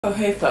Oh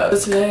hey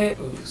folks, so today,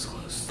 ooh it's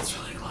close, it's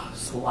really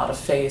close. A lot of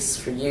face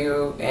for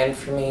you and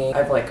for me. I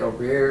have like a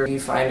rear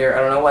viewfinder.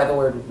 I don't know why the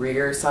word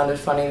rear sounded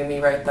funny to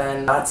me right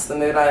then. That's the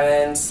mood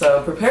I'm in,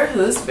 so prepare for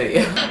this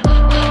video.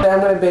 I'm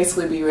going to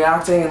basically be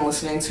reacting and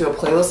listening to a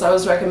playlist that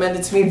was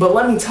recommended to me, but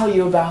let me tell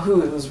you about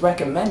who it was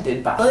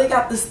recommended by. I really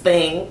got this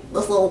thing,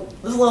 this little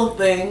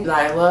thing,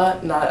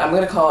 NYHLA, I'm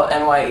going to call it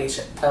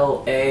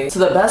NYHLA, to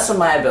the best of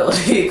my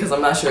ability, because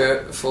I'm not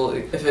sure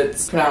fully if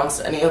it's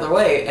pronounced any other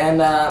way, and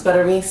it's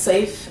better be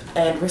safe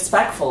and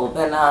respectful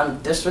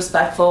than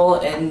disrespectful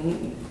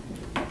and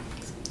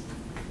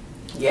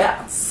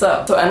yeah.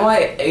 So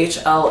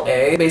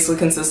NYHLA basically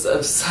consists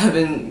of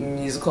 7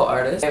 musical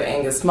artists. We have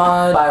Angus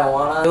Maude,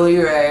 Biawanna,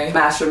 Billie-Rae,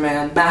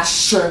 masSHerman,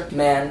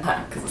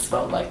 because it's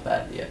spelled like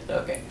that, yeah,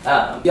 okay.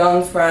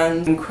 Young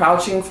Friend, and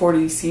Croucin for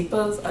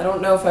Sippas. I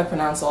don't know if I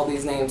pronounced all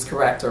these names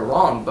correct or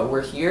wrong, but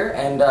we're here,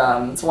 and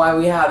that's why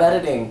we have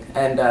editing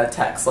and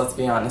text, let's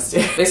be honest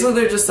here. Basically,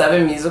 they're just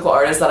 7 musical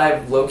artists that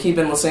I've low-key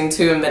been listening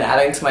to and been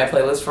adding to my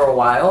playlist for a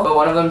while, but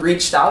one of them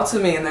reached out to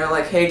me and they're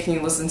like, hey, can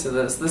you listen to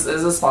this? This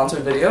is a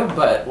sponsored video,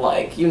 but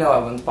like, you know I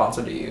wouldn't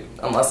sponsor to you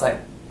unless I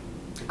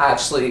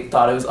actually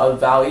thought it was of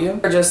value.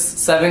 They're just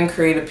 7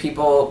 creative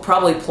people,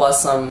 probably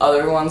plus some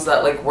other ones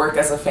that like work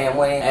as a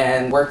family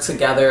and work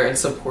together and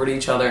support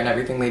each other in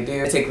everything they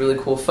do. They take really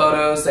cool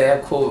photos, they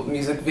have cool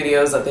music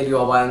videos that they do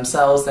all by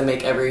themselves, they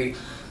make every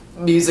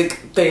music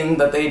thing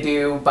that they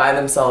do by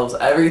themselves,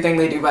 everything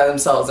they do by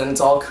themselves, and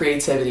it's all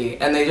creativity,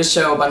 and they just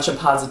show a bunch of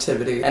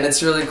positivity, and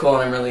it's really cool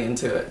and I'm really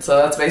into it. So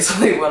that's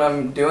basically what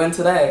I'm doing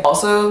today.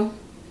 Also,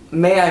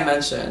 may I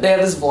mention, they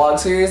have this vlog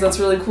series that's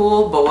really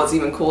cool, but what's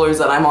even cooler is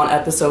that I'm on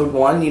episode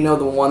 1, you know,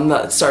 the one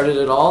that started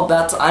it all.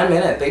 I'm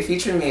in it. They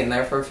featured me in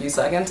there for a few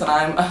seconds and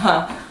I'm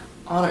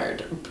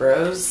honored.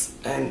 Bros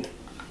and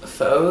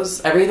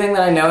foes. Everything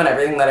that I know and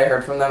everything that I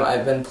heard from them,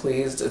 I've been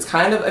pleased. It's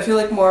kind of, I feel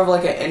like more of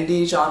like an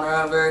indie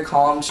genre, very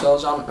calm, chill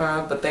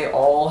genre, but they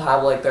all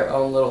have like their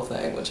own little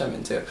thing, which I'm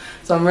into.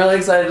 So I'm really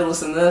excited to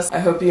listen to this. I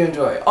hope you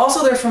enjoy.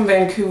 Also, they're from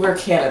Vancouver,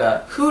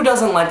 Canada. Who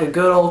doesn't like a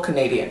good old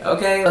Canadian,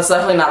 okay? That's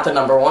definitely not the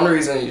 #1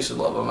 reason you should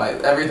love them.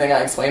 Everything I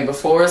explained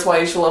before is why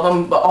you should love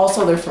them, but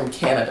also they're from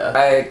Canada.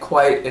 I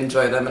quite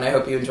enjoy them and I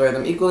hope you enjoy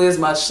them equally as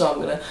much, so I'm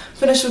gonna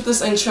finish with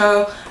this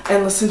intro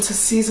and listen to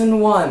season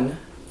 1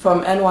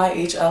 from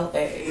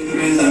NYHLA.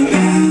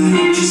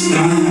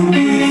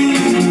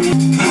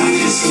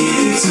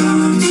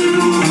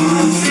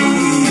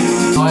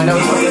 Oh, I know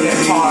it's gonna get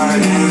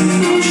hard.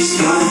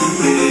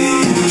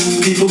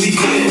 People be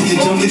quick to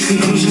jump to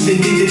conclusions they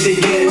think that they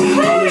get.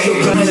 All of your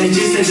brother, I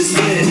just had to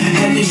split.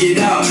 Had to get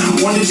out,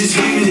 wanted to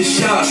scream and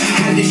shout.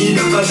 Had to get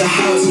up out the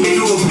house,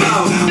 made her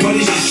about. What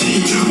did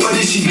she see? What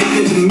did she do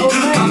to me?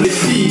 I'm the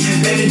feet,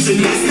 and it's a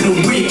less than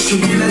a week to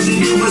realize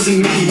that it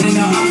wasn't me. And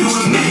now I'm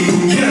doing me,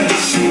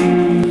 yes.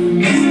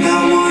 And I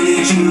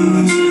wanted you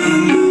to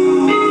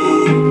know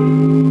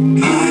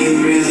I'm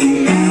really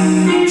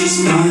mad, I'm just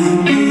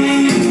done.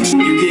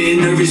 You get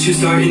nervous, you're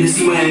starting to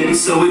sweat.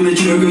 So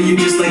immature, girl, you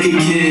just like a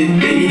kid.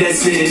 Baby,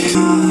 that's it.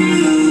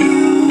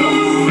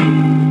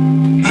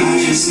 I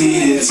just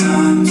needed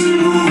time to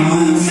move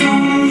on from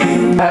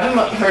you. I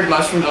haven't heard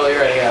much from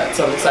Billie-Rae yet,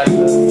 so I'm excited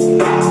for this.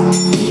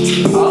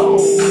 Oh,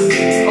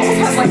 almost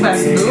has like that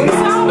spoon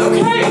sound?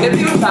 Okay, get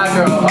me with that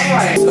girl.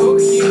 Alright, so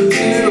cute too.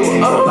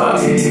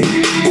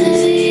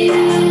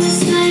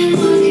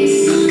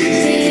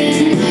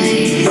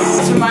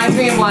 This reminds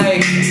me of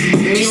like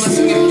me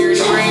listening to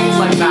Purity Rings,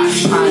 like that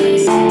time.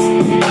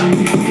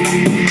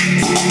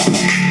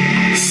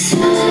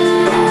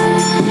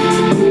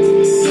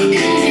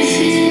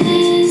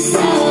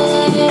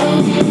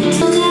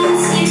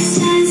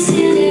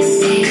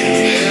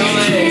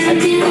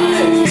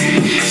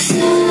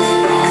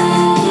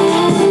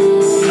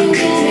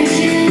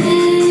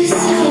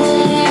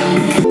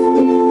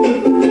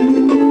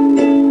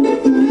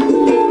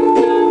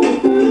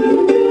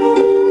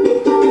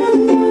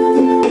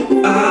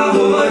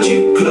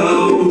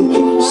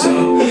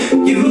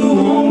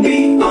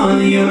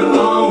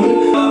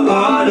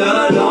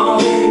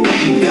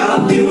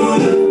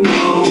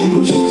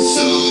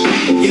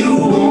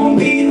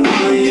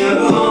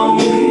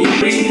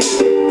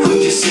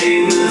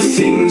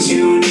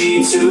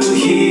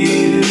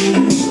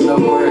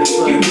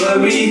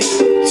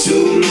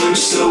 Too much,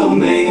 so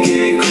make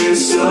it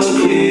crystal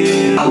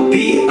clear. I'll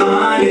be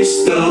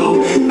honest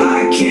though,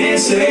 I can't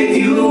save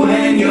you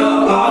when you're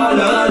all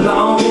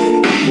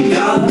alone. And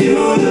I'll do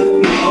the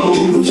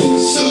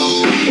most, so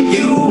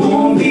you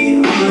won't be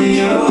on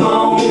your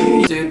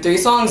own. Dude, 3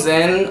 songs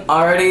in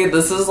already,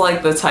 this is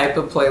like the type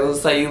of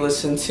playlist that you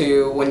listen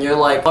to when you're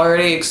like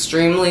already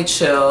extremely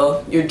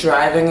chill, you're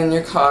driving in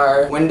your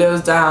car,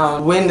 windows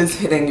down, wind is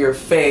hitting your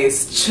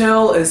face,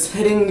 chill is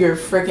hitting your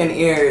freaking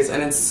ears,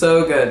 and it's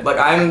so good. Like,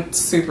 I'm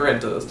super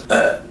into this.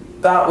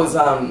 That was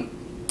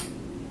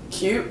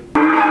cute.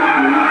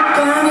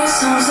 Burning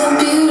songs are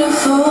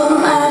beautiful,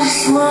 I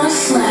just wanna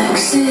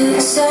flex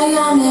it. Say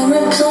I'm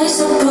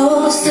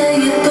irreplaceable, say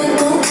it but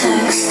don't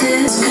text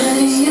it. It's good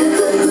to you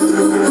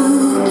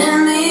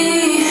and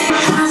me,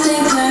 I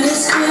think that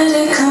it's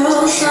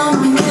critical,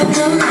 someone can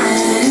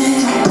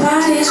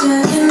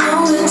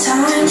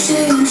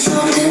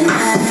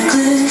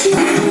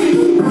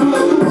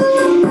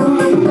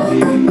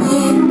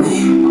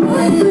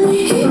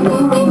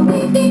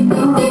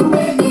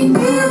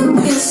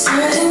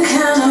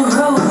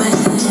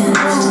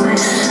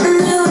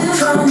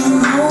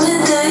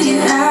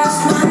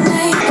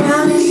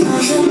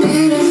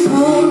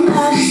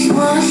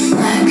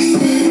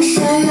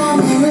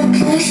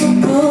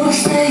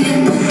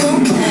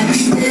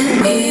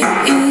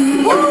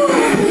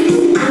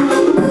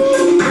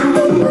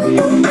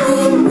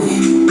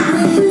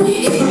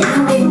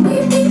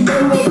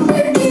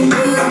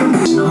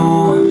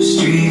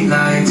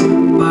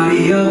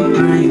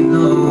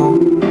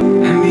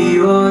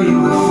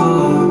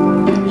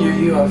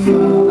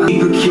I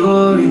keep a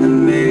cure in the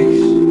mix,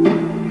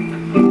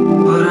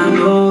 but I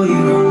know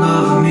you don't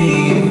love me.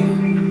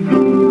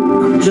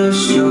 I'm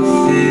just your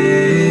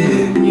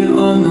fit, and you're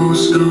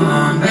almost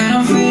gone. And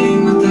I'm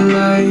fading with the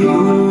light. You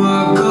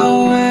walk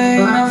away,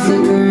 but I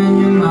flicker in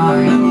your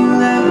mind. And you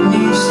let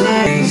me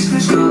stay.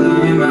 There's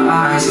color in my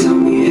eyes, tell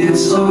me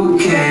it's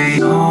okay.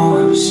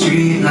 No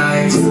street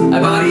lights. I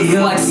bet it's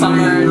like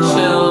summer,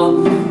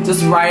 chill,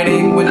 just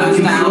riding, windows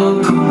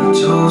down.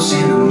 Comatose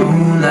in the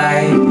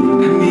moonlight,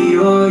 and me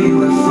your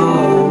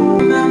UFO.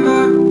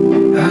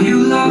 Remember how you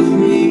loved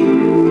me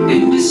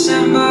in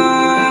December? I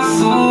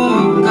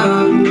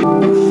forgot.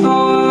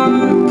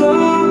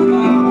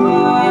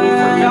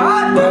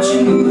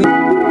 Watching movies.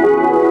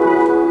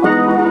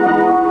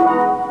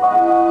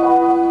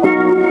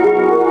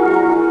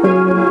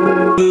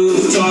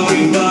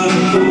 Talking about a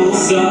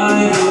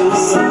poolside.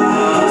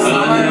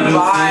 Summer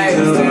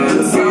vibes,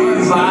 dude. Summer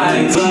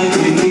vibes. Like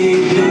we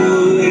need to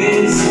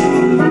this. I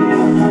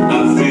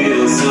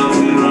feel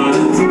something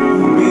running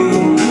through me.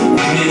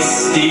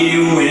 Misty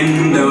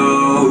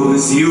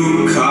windows, you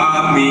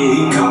caught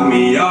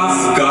me off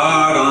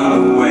guard on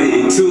the way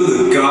to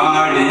the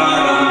garden. On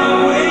the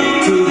way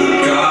to the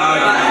garden.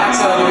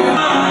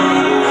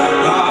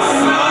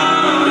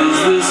 Is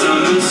this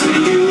honestly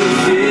you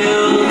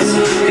feels?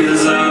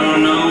 'Cause I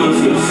don't know if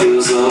it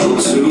feels all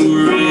too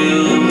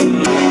real.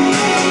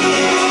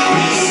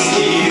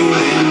 Misty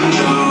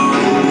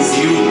windows,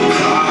 you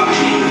caught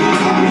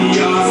me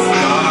off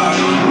guard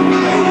on the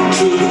way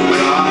to the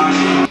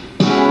garden.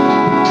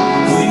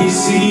 When you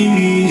see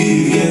me, do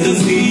you get the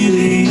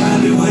feeling? I've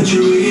been what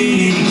you're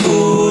waiting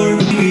for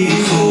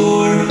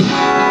before.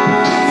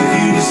 If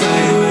you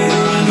decide to wait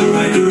around the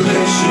right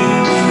direction,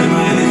 am I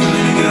the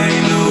kind of guy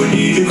you know would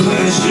need to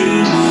question?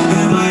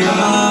 Am I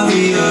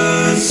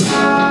obvious?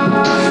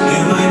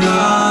 Am I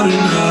not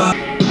enough?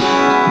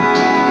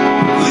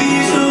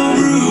 Please don't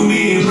prove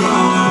me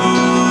wrong.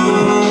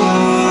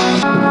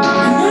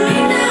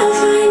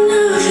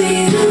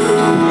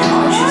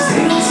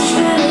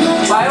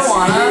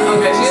 Biawanna,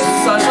 okay, she has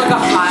such like a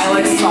high,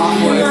 like soft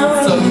voice.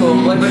 It's so cool.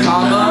 Like the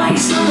combo.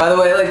 By the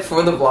way, like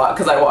for the vlog,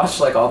 because I watched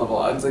like all the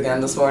vlogs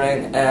again this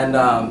morning, and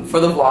for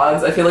the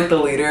vlogs, I feel like the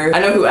leader, I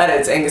know who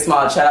edits, Angus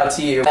Maude, shout out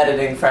to you,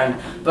 editing friend,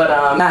 but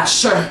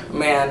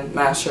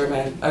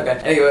masSHerman, okay.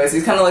 Anyways,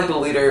 he's kind of like the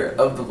leader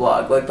of the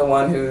vlog, like the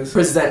one who's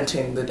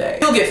presenting the day.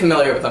 You'll get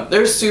familiar with them.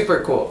 They're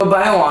super cool. But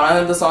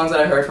Biawanna, the songs that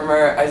I heard from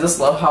her, I just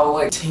love how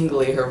like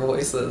tingly her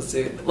voice is,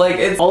 dude. Like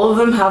it's, all of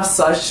them have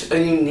such a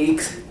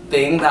unique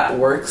thing that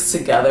works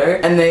together,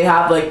 and they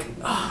have like,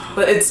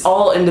 but it's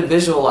all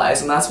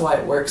individualized, and that's why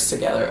it works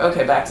together.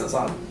 Okay, back to the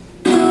song.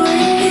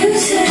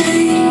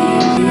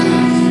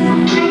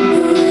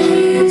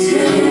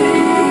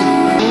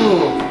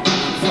 Ooh,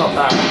 felt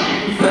that.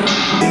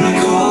 When I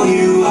call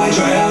you, I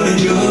try out and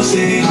you'll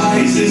say hi.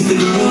 Is this the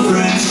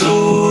girlfriend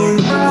store?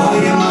 Why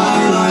am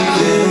I like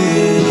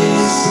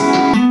this?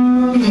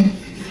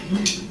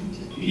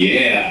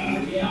 Yeah.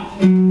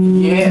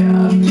 Yeah.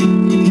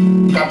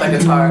 Got that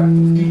guitar.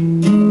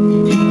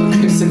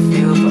 Acoustic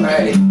feels,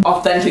 alright.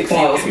 Authentic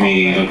feels.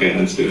 Me. Okay,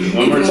 let's do it.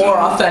 One Even more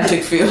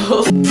authentic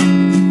feels. Me.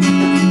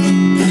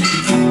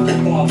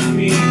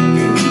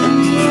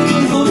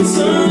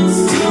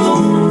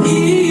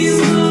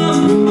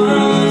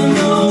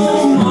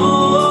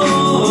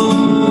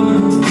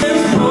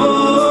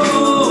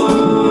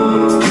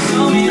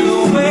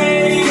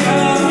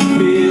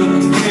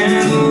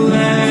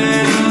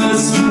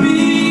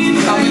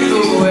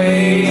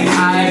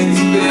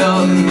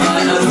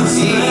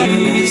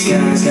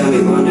 Sky's got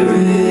me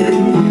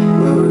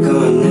wondering where we're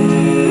going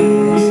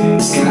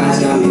next. Sky's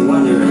got me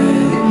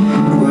wondering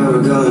where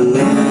we're going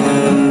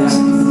next.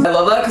 I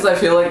love that because I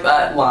feel like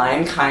that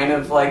line kind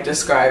of like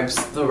describes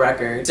the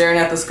record. Staring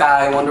at the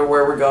sky, wonder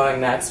where we're going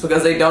next,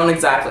 because they don't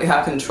exactly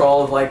have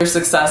control of like their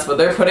success, but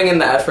they're putting in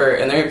the effort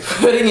and they're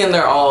putting in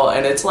their all,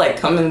 and it's like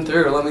coming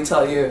through, let me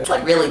tell you. It's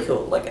like really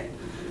cool, like it.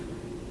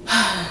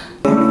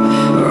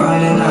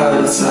 Running out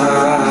of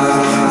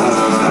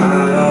time, I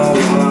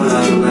don't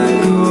wanna let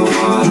go.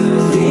 All the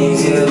things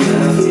you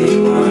left me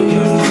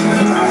wondering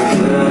where I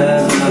could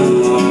have done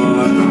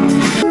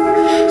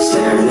more.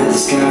 Staring at the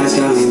skies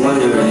got me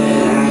wondering, I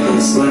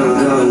guess where I'm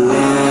going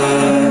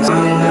next.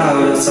 Running out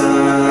of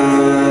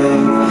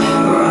time,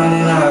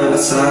 running out of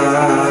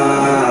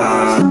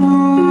time.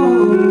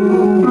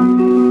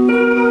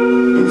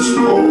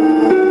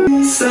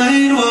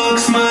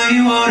 Sidewalks,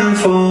 my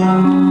waterfall.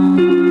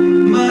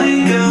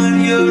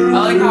 I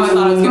like how I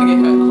thought I was gonna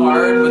get hit hard,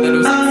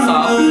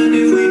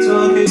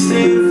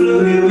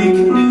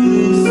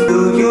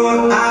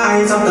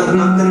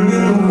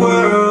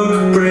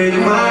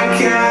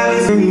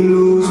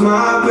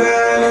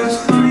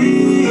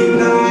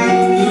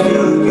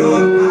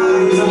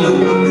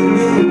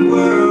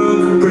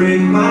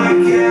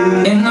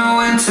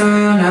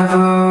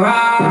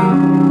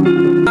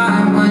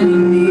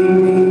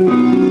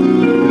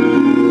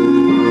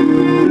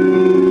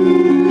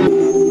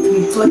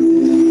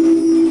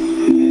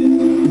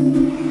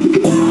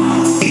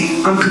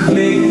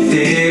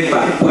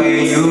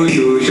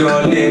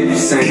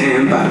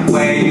 by the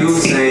way you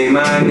say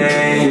my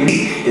name.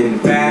 In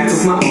the back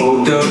of my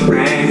old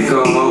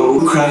Durango,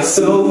 cry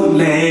so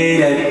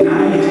late at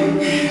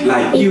night,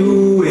 like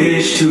you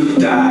wish to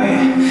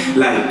die,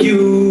 like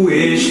you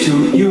wish to.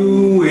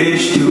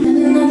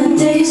 Spend another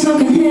day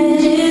smoking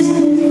hedges,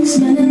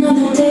 spend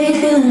another day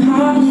feeling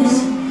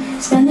heartless,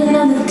 spend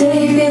another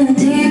day feeling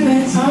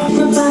depressed. My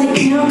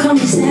body count, call me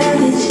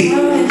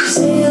savage.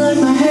 Say you like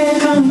my hair,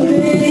 call me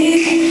pretty.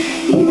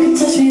 You can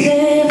touch me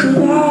there, but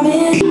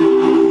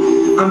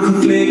I'm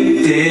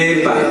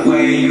conflicted by the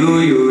way you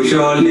use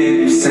your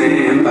lips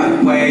and by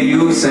the way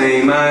you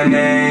say my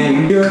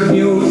name. You're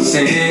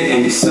amusing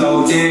and you're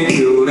so damn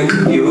cute and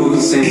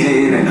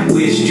confusing, and I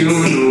wish you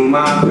knew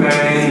my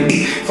pain.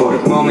 For a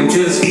moment,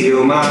 just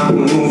feel my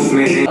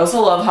movement. I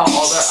also love how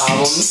all their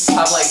albums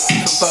have like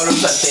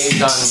photos that they've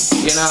done,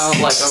 you know,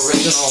 like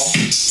original.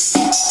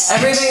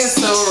 Everything is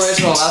so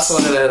original, that's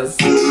what it is.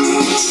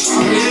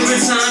 Every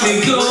time you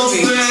go,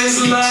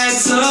 press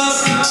lights up.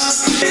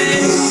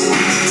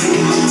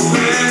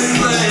 Press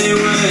play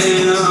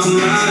when I'm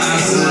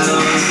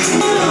myself.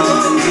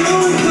 Don't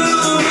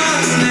call my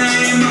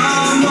name,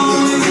 I'm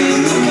always in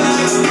the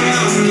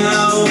background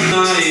now.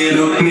 You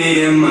look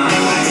me in my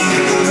eyes.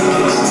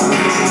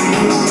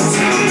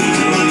 Tell me,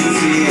 do you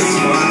see it's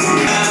fun?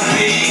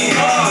 Happy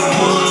or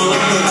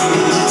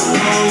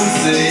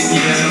homesick,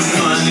 yeah,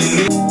 funny.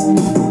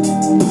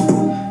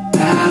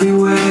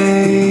 Alleyway,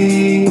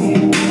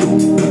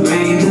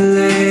 rain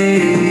delay.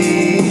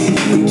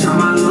 Every time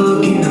I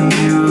look in the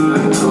mirror, I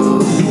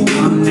call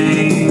your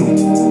name.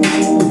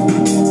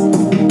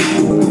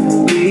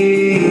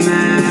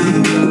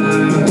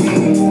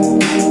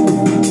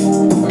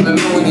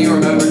 Remember when you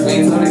remembered me?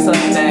 Somebody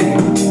said, dang.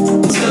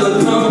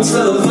 Telephones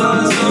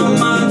on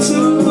my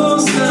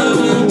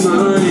 247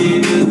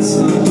 mind. It's a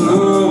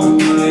long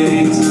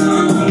way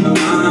down,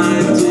 my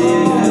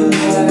dear.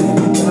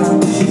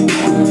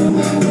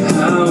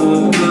 How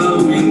about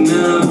we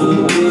never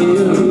be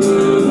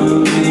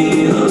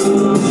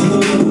alone?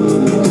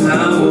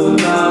 How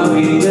about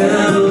we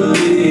never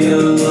be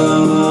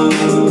alone?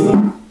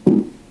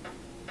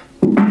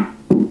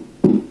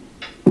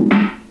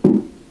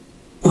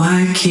 Why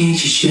can't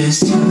you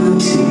just talk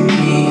to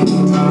me?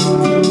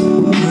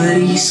 What are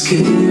you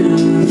scared of?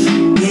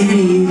 Where do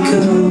you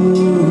go?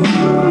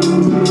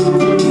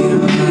 You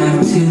don't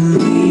have to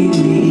leave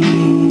me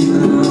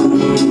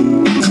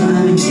alone.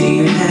 Climb into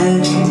your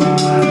head.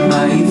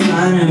 Are you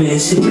fine or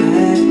is it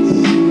bad?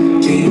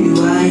 Baby,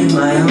 why am I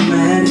all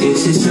mad?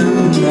 Is it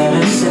something that I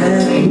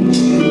said?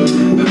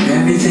 Or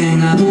everything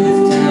I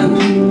left out?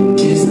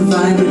 Is the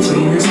vibe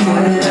between us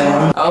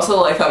bad? I also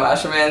like how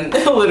masSHerman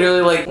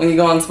literally, like, when you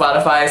go on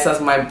Spotify, it says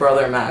my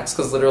brother Max,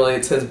 because literally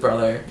it's his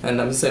brother, and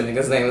I'm assuming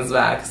his name is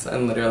Max,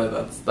 and literally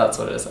that's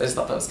what it is. I just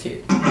thought that was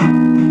cute.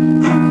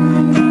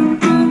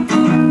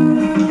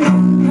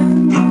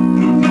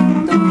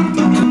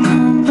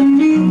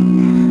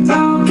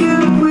 I'll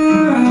get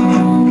where I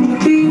wanna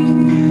be.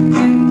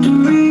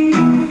 Victory.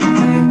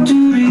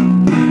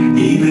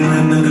 Even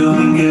when the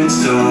going gets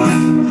tough,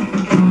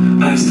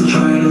 I still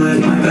try to let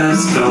my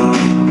best go.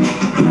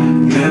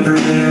 Never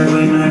there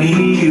when I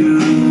need you,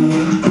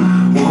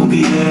 won't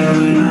be there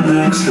when I'm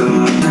next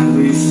up.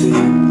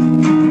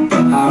 Everything,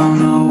 but I don't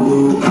know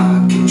who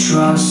I can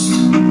trust.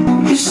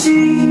 You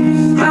see,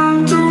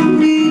 I don't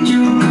need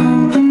your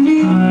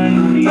company.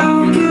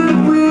 I'll get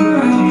where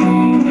I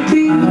wanna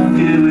be.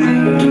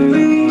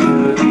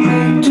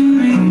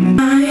 Victory.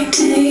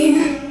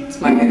 19, It's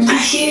my age. I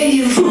hear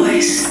your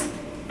voice.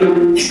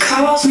 It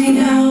calls me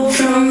out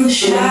from the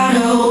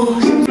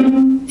shadows.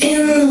 In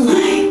the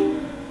light,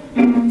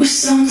 with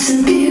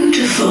something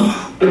beautiful.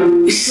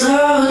 We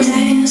slow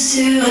dance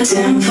to a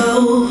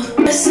tempo.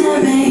 It's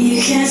not me,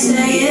 you can't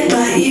say it,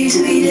 but you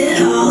tweet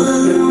it all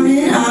alone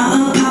in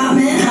our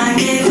apartment. I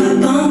gave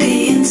up on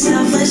being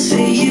selfless for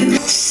you.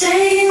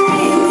 Say you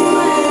need me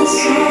when it's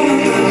all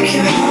broke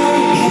your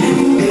heart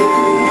again.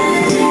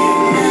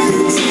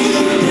 Never take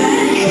it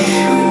back.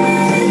 I'll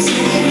never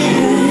take it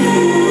back.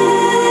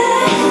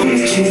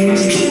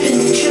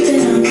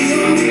 Tripping on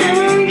you. And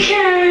we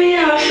carry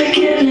our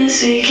forgiveness.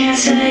 We can't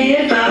say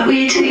it, but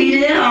we tweet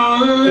it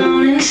all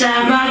alone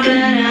inside my bed.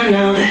 I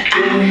know that I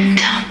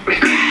don't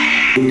regret.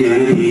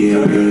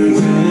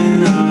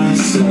 When I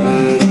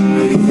said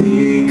I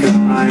think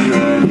I'm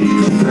ready,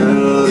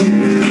 fell in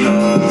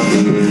love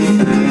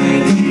with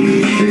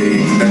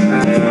anything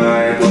that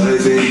I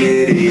was an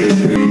idiot.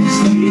 Makes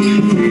me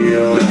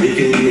feel like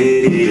an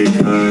idiot.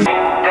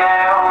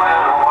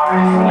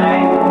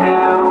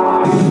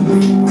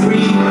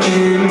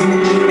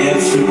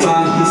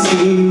 Everybody's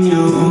seen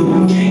you.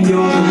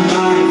 You're the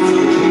life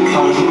of the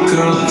party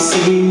girl. I've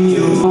seen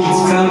you.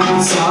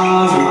 Felt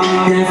sorry,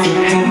 never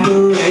had the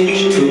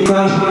rage to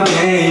run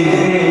away.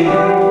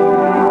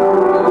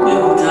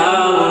 And I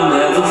will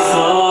never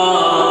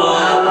fall.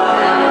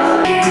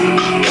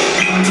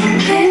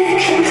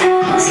 Picking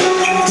past the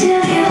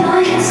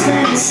lions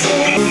never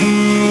stay.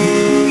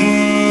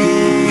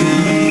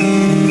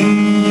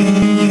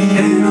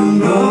 And I'm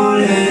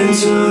rolling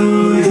to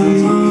the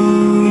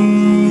moon.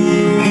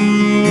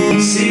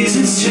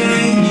 Seasons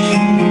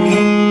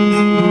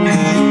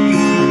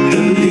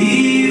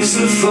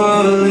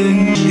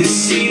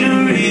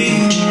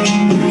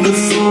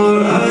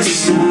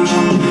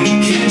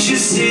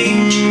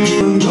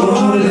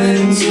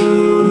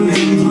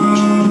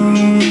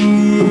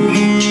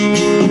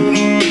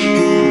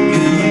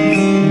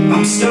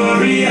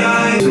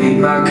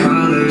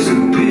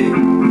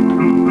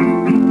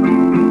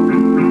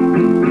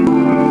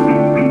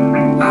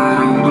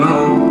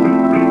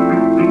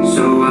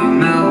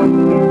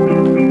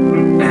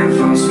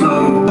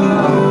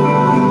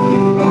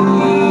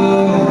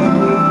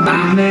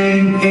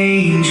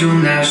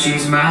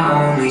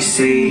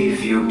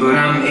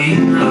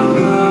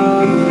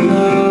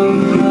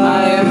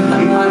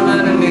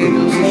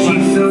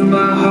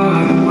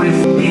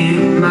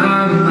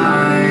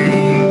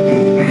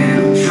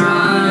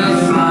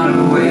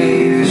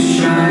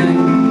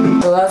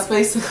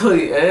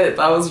basically it.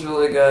 That was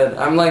really good.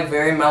 I'm like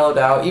very mellowed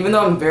out, even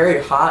though I'm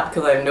very hot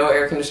because I have no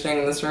air conditioning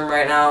in this room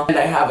right now, and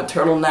I have a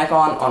turtleneck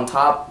on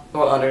top,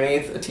 well,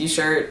 underneath a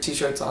t-shirt.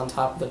 T-shirt's on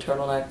top of the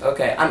turtleneck.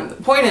 Okay, the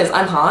point is,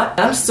 I'm hot,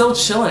 and I'm still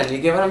chilling. You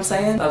get what I'm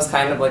saying? That was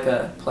kind of like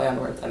a play on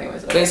words.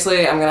 Anyways,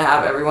 basically, I'm gonna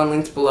have everyone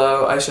linked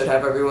below. I should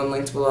have everyone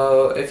linked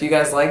below. If you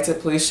guys liked it,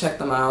 please check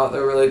them out.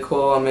 They're really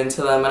cool. I'm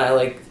into them, and I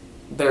like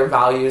their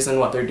values and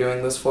what they're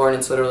doing this for, and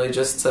it's literally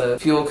just to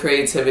fuel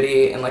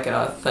creativity in like an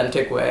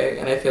authentic way,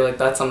 and I feel like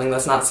that's something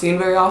that's not seen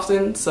very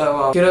often,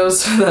 so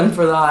kudos to them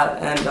for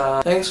that,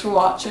 and thanks for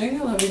watching.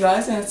 I love you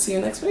guys, and I'll see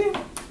you next video.